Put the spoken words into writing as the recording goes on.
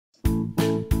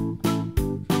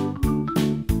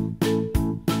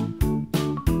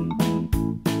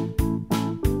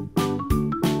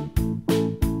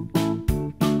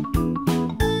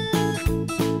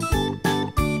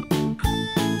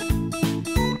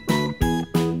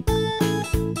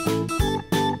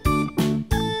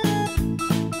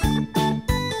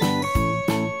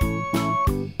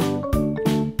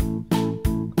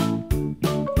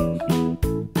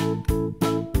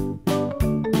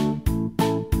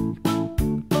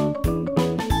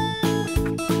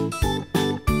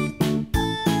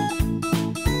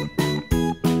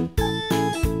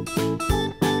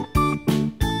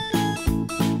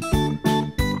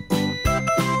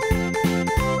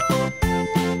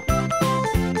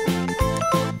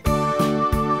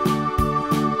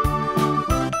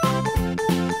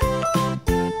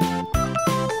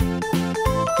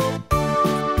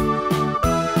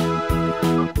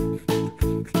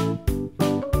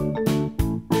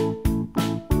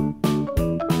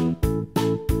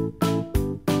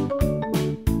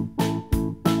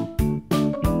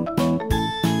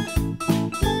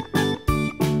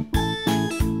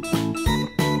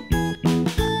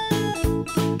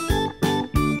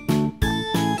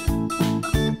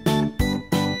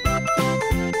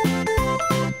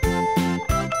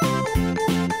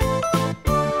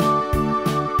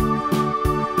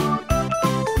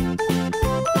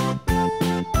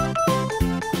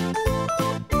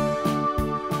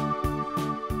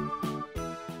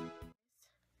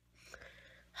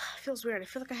feels weird. I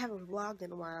feel like I haven't vlogged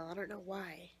in a while. I don't know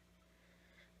why.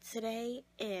 Today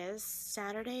is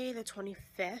Saturday the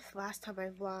 25th. Last time I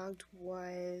vlogged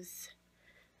was,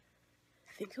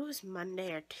 I think it was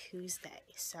Monday or Tuesday.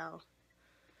 So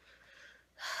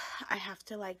I have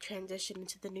to like transition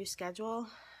into the new schedule.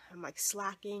 I'm like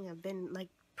slacking. I've been like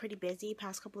pretty busy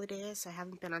past couple of days, so I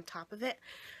haven't been on top of it.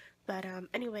 But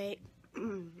anyway,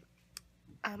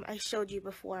 I showed you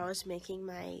before I was making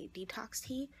my detox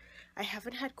tea. I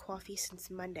haven't had coffee since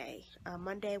Monday.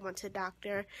 Monday I went to the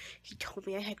doctor. He told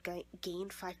me I had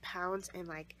gained 5 pounds, and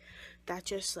like that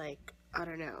just like, I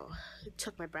don't know, it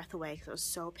took my breath away because I was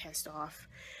so pissed off.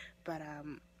 But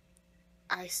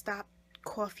I stopped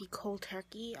coffee cold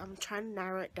turkey. I'm trying to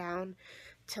narrow it down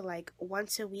to like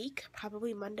once a week,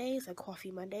 probably Mondays, like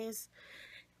coffee Mondays.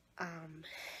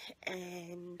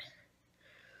 And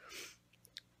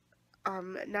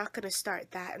I'm not going to start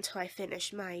that until I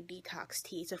finish my detox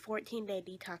tea. It's a 14-day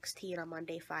detox tea, and I'm on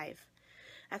day 5.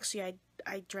 Actually,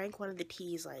 I drank one of the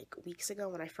teas like weeks ago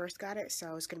when I first got it,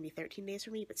 so it's going to be 13 days for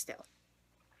me, but still.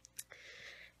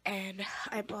 And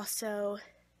I'm also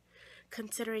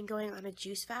considering going on a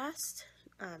juice fast.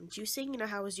 Juicing, you know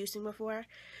how I was juicing before?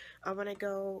 I'm going to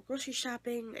go grocery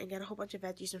shopping and get a whole bunch of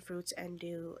veggies and fruits and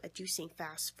do a juicing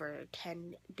fast for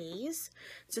 10 days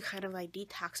to kind of like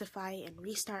detoxify and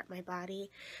restart my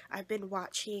body. I've been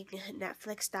watching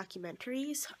Netflix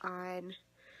documentaries on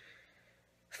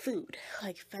food,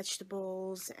 like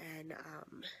vegetables and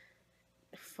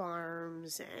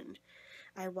farms, and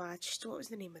I watched, what was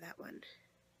the name of that one?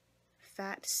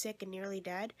 Fat, Sick, and Nearly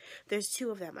Dead. There's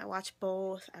 2 of them. I watched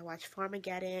both. I watched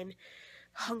Farmageddon,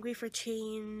 Hungry for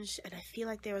Change, and I feel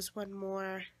like there was one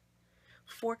more,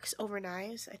 Forks Over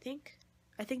Knives, I think.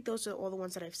 I think those are all the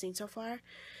ones that I've seen so far,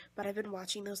 but I've been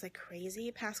watching those like crazy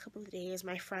the past couple of days.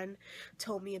 My friend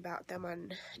told me about them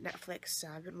on Netflix, so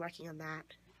I've been working on that.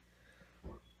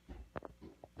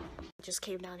 I just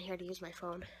came down here to use my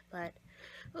phone, but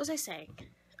what was I saying?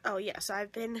 Oh yeah, so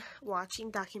I've been watching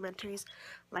documentaries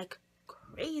like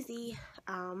crazy,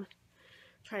 trying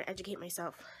to educate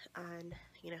myself on,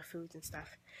 you know, foods and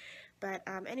stuff. But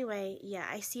anyway, yeah,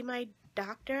 I see my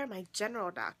doctor, my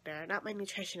general doctor, not my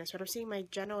nutritionist, but I'm seeing my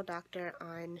general doctor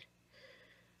on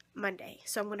Monday.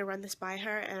 So I'm going to run this by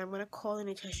her, and I'm going to call the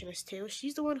nutritionist too.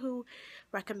 She's the one who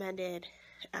recommended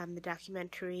the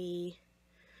documentary,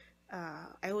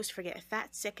 I always forget,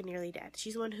 Fat, Sick, and Nearly Dead.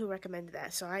 She's the one who recommended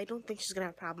that, so I don't think she's going to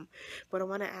have a problem. But I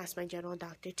want to ask my general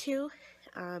doctor too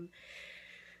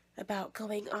about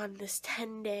going on this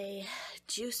 10-day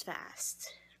juice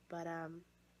fast. But I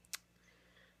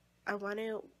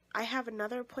have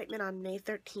another appointment on May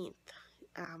 13th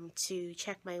to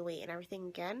check my weight and everything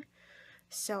again.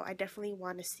 So I definitely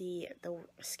want to see the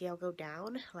scale go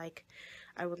down. Like,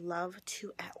 I would love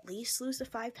to at least lose the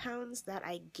 5 pounds that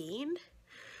I gained.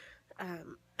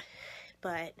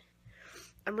 But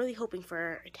I'm really hoping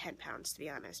for 10 pounds, to be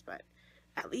honest, but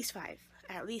at least 5.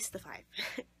 At least the 5.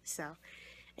 So,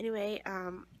 anyway,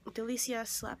 Delicia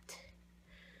slept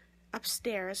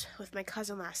upstairs with my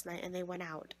cousin last night, and they went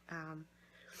out.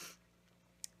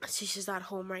 So she's not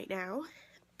home right now,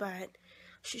 but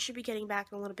she should be getting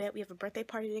back in a little bit. We have a birthday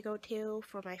party to go to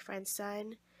for my friend's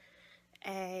son,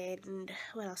 and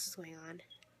what else is going on?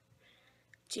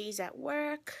 Jay's at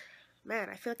work. Man,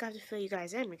 I feel like I have to fill you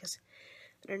guys in because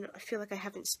I don't know, I feel like I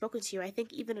haven't spoken to you. I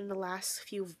think even in the last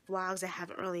few vlogs I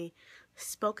haven't really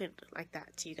spoken like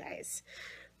that to you guys.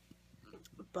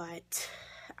 But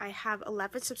I have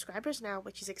 11 subscribers now,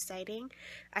 which is exciting.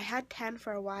 I had 10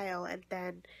 for a while, and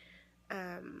then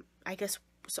I guess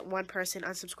one person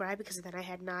unsubscribed because then I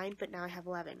had 9, but now I have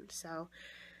 11. So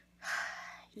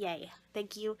yay.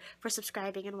 Thank you for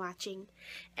subscribing and watching.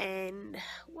 And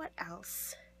what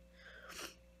else?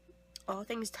 All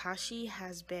things Tashy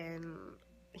has been,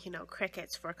 you know,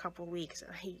 crickets for a couple weeks.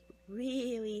 I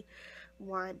really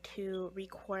want to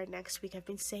record next week. I've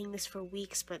been saying this for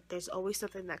weeks, but there's always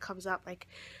something that comes up. Like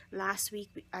last week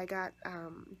I got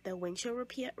the windshield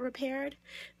repaired.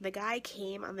 The guy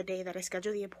came on the day that I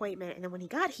scheduled the appointment, and then when he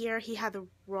got here he had the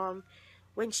wrong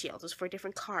windshield. It was for a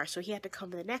different car, so he had to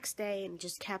come the next day and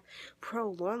just kept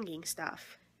prolonging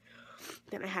stuff.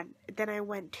 Then I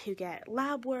went to get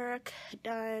lab work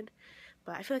done,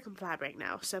 but I feel like I'm blabbering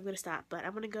now, so I'm gonna stop. But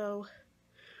I'm gonna go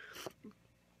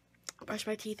brush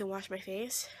my teeth and wash my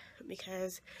face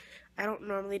because I don't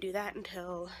normally do that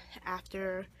until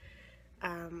after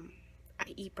I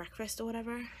eat breakfast or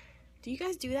whatever. Do you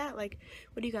guys do that? Like,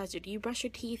 what do you guys do? Do you brush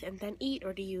your teeth and then eat,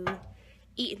 or do you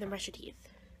eat and then brush your teeth?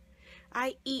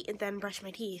 I eat and then brush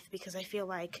my teeth because I feel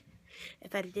like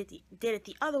if I did it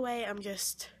the other way, I'm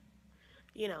just,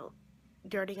 you know,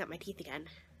 dirtying up my teeth again.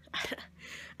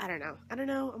 I don't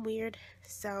know, I'm weird.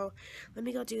 So let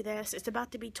me go do this. It's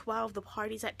about to be 12, the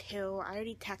party's at 2. I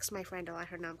already texted my friend to let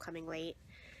her know I'm coming late.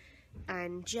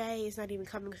 And Jay is not even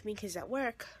coming with me because he's at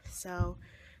work, so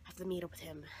I have to meet up with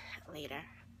him later.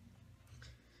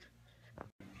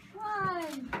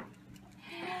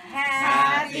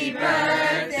 Happy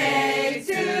birthday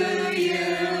to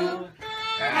you.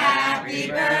 Happy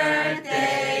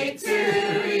birthday to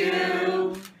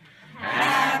you.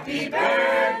 Happy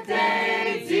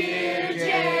birthday, dear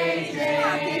JJ.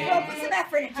 Happy, put some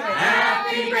effort into it.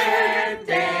 Happy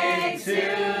birthday to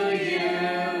you.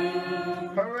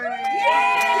 Hooray!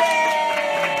 Yay!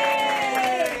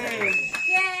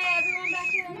 Yeah, everyone back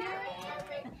here.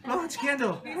 Oh, it's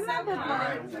candle.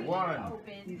 One.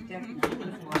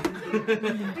 We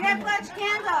have Fletch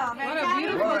candle. What a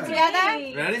beautiful together.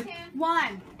 Ready?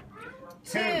 1,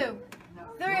 2,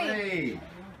 3.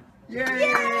 Yay!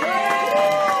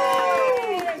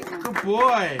 Good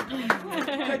boy.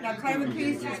 Now cut him a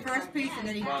piece, his first piece, and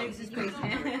then he digs his piece.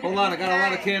 Hold on, I got a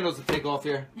lot of candles to take off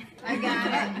here. I got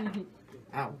it.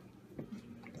 Ow.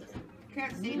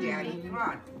 Can't see, Daddy. Come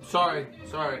on. Sorry.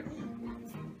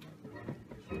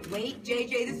 Wait, JJ,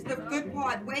 this is the good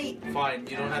part. Wait. Fine,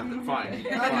 you don't have to. Fine.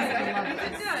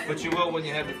 But you will when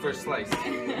you have your first slice.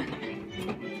 And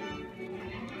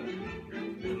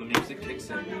the music kicks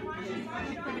in.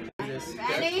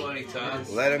 Ready?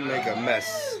 Let him make a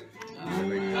mess.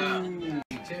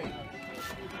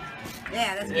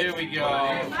 Yeah, that's Here good. we go. Go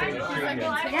Go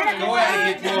at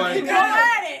it, boy. Go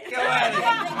at it. Go at it.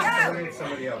 Go.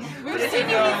 Somebody else.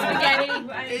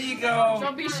 Here you go.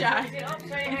 Don't be shy.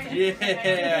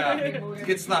 Yeah.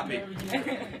 Get sloppy.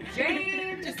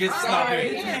 Get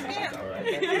sloppy.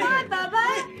 Come on, Bubba.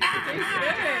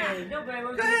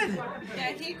 Good.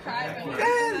 Yeah, he cried.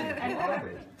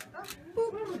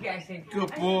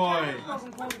 Good boy.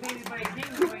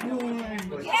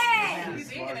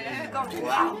 Yeah. Go.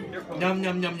 Wow. Yum,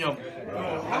 yum, yum, yum.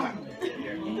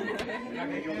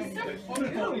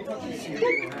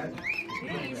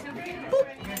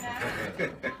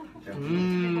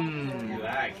 Mmm.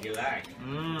 You like.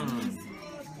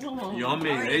 Mmm. Yummy.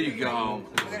 There you go.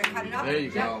 We're gonna cut it up. There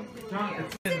you go.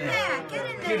 Get in there. Get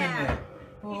in there.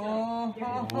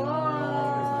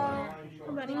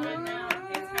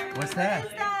 What's that?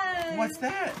 What's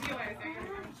that?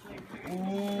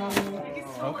 Ooh.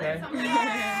 Okay. Yay,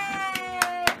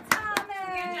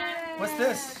 Thomas. What's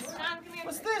this?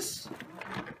 What's this?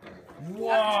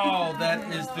 Wow, that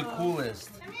is the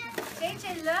coolest. JJ,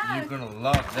 You're look. gonna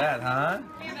love that, huh?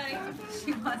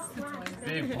 She wants the toys.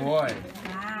 Big boy.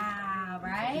 Wow,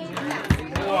 right?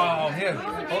 Wow, here,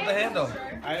 hold the handle.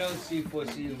 I don't see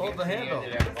foresee. Hold the handle.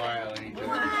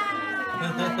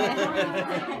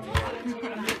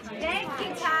 Thank you,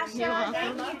 Tasha.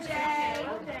 Thank you, Jay.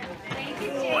 Thank you,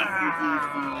 Jay.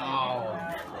 Wow.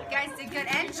 You guys did good.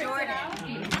 And Jordan.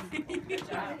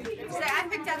 So I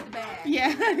picked out the bag.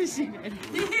 Yeah, she did.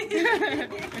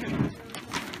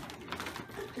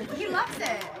 He loves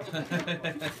it.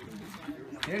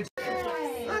 Here's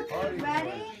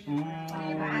Ready?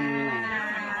 Wow,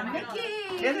 Mickey.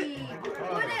 Get it.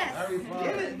 Who this?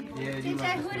 Get it. Yeah, you DJ,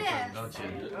 love who this this? don't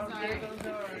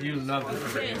you? You love this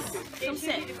baby. Come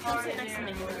sit next to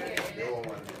me.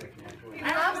 He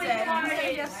loves it.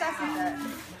 He's obsessed with it.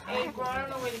 April, I don't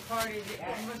know where the card is. It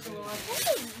must have lost.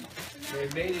 They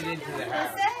made it into the That's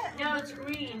house. it? No, it's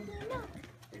green.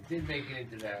 It did make it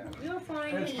into the house. You'll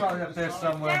find It's it. probably up there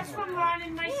somewhere. That's from Ron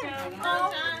and myself.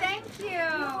 Oh, thank you. You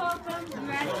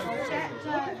ready?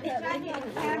 Jackie,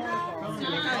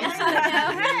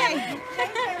 hey.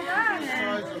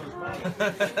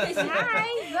 Hi.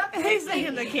 Look. He's like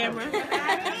in the camera. Get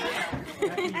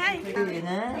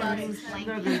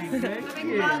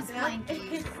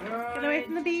away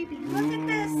from the baby. Look at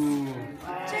this.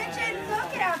 JJ,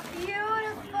 look at how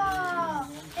beautiful.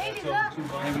 Baby, look.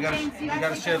 Hey, we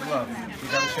gotta share the love. We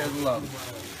gotta share the love.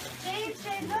 JJ,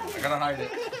 look. I gotta hide it.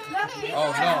 Look. Oh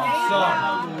no, son.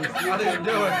 How did you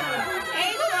do it?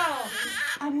 April!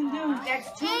 That's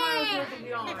 2 miles worth of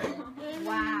yarn.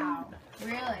 Wow.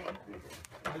 Really?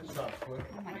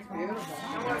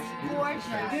 Gorgeous.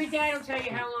 Your dad will tell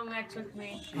you how long that took me.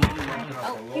 He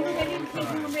didn't think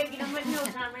we were making them at no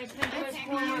time. I spent the first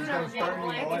 4 months I was there.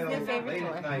 Like, it's your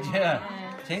favorite toy. Yeah.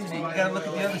 James, you gotta look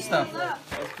at the other stuff.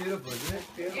 That's beautiful, isn't it?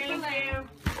 Beautiful. Thank you.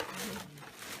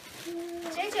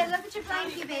 JJ, look at your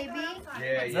blankie, baby.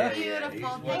 Yeah, yeah.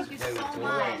 Beautiful. Thank you so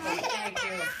much. Thank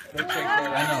you. I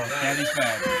know, Daddy's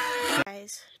bad.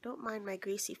 Guys, don't mind my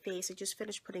greasy face. I just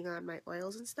finished putting on my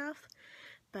oils and stuff.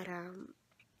 But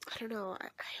I don't know, I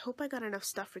hope I got enough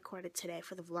stuff recorded today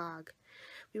for the vlog.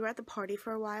 We were at the party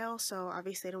for a while, so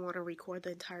obviously I don't want to record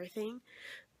the entire thing,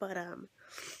 but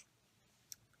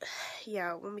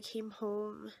yeah, when we came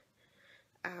home,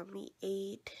 we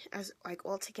ate as like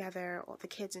all together, all the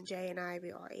kids and Jay and I,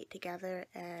 we all ate together,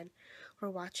 and we're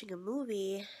watching a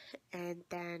movie, and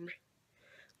then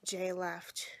Jay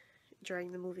left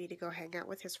during the movie to go hang out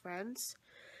with his friends.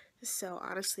 So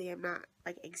honestly, I'm not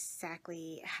like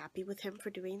exactly happy with him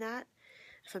for doing that,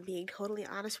 if I'm being totally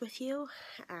honest with you.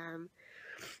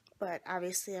 But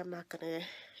obviously I'm not gonna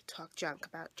talk junk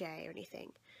about Jay or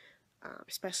anything,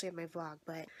 especially in my vlog,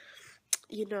 but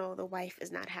you know, the wife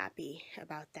is not happy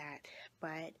about that.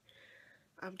 But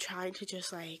I'm trying to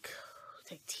just like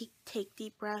take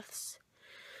deep breaths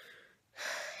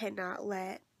and not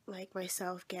let like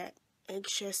myself get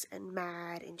anxious and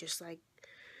mad and just like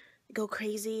go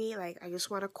crazy. Like I just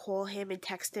want to call him and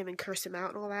text him and curse him out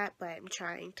and all that, but I'm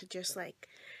trying to just like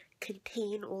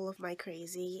contain all of my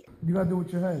crazy. You gotta do it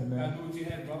with your head, man. You gotta do it with your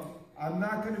head, bro. I'm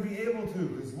not gonna be able to,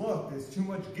 because look, there's too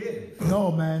much give.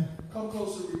 No, man. Come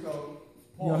closer, Rico.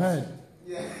 Your head.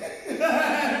 Yeah.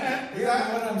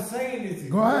 Yeah, what I'm saying is,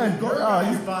 Go ahead. Go.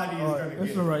 His body is gonna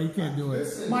It's give. all right. You can't do it.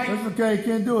 Listen, Mike, it's okay. You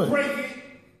can't do it. break it.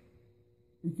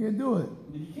 You can't do it.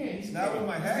 You can't. He's Not with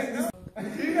my head. No.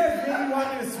 Do you guys really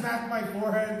want me to smack my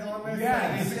forehead on this?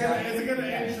 Yes. Is it gonna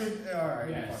enter? All right.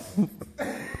 Yes.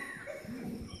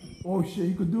 Oh shit!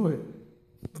 You could do it.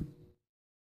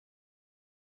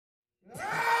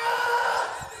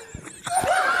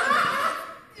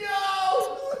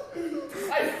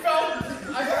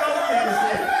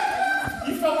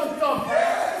 You felt the thump,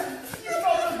 right? You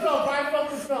felt the thump, right? I felt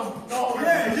the thump. No,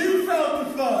 Yeah, you felt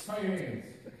the thumb. try your hands.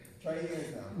 Try your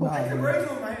hands now. Nah, I can man. break it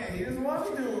with my hand. He doesn't want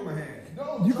me to do it with my hand.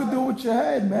 No, You could do it with your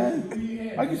head,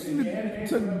 man. I can see the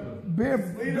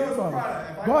bare Leo's bottom.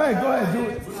 product. If I Go ahead. can Go ahead. have Do my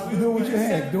it. hands, I'll Do it with your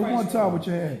hand. Do it one time with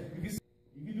your hand.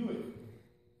 You can do it.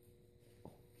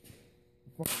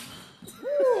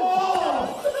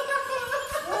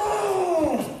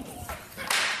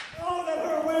 Oh, that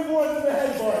hurt way more than the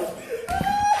headbutt.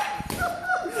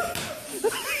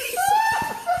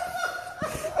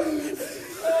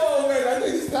 Oh, wait, I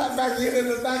think he snapped back in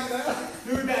the back now.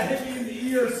 Dude, that hit me in the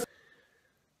ears.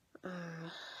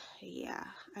 Yeah,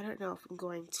 I don't know if I'm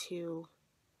going to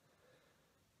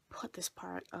put this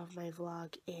part of my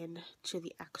vlog in to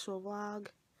the actual vlog,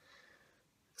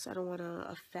 because I don't want to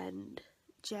offend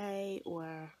Jay,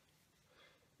 or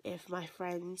if my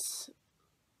friends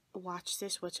watch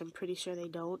this, which I'm pretty sure they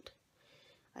don't,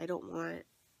 I don't want,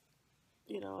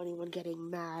 you know, anyone getting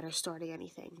mad or starting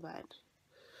anything, but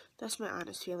that's my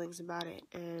honest feelings about it.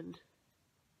 And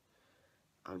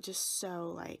I'm just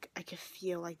so, like, I can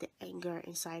feel, like, the anger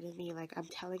inside of me. Like, I'm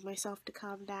telling myself to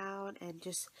calm down and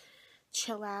just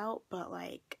chill out, but,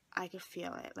 like, I can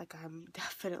feel it. Like, I'm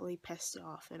definitely pissed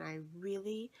off, and I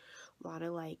really want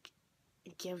to, like,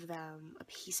 give them a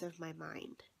piece of my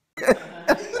mind. No,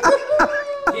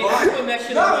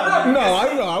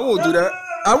 I won't do that.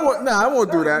 I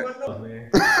won't do that.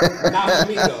 not for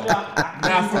me though.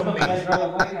 Not for me.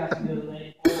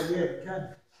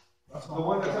 The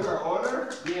one that took our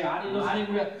order? Yeah, I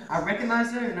didn't know. I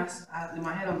recognized her, and in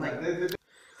my head, I'm like,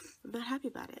 I'm not happy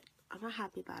about it. I'm not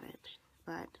happy about it,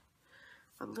 but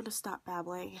I'm gonna stop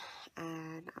babbling,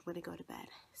 and I'm gonna go to bed.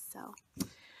 So,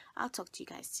 I'll talk to you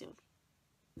guys soon.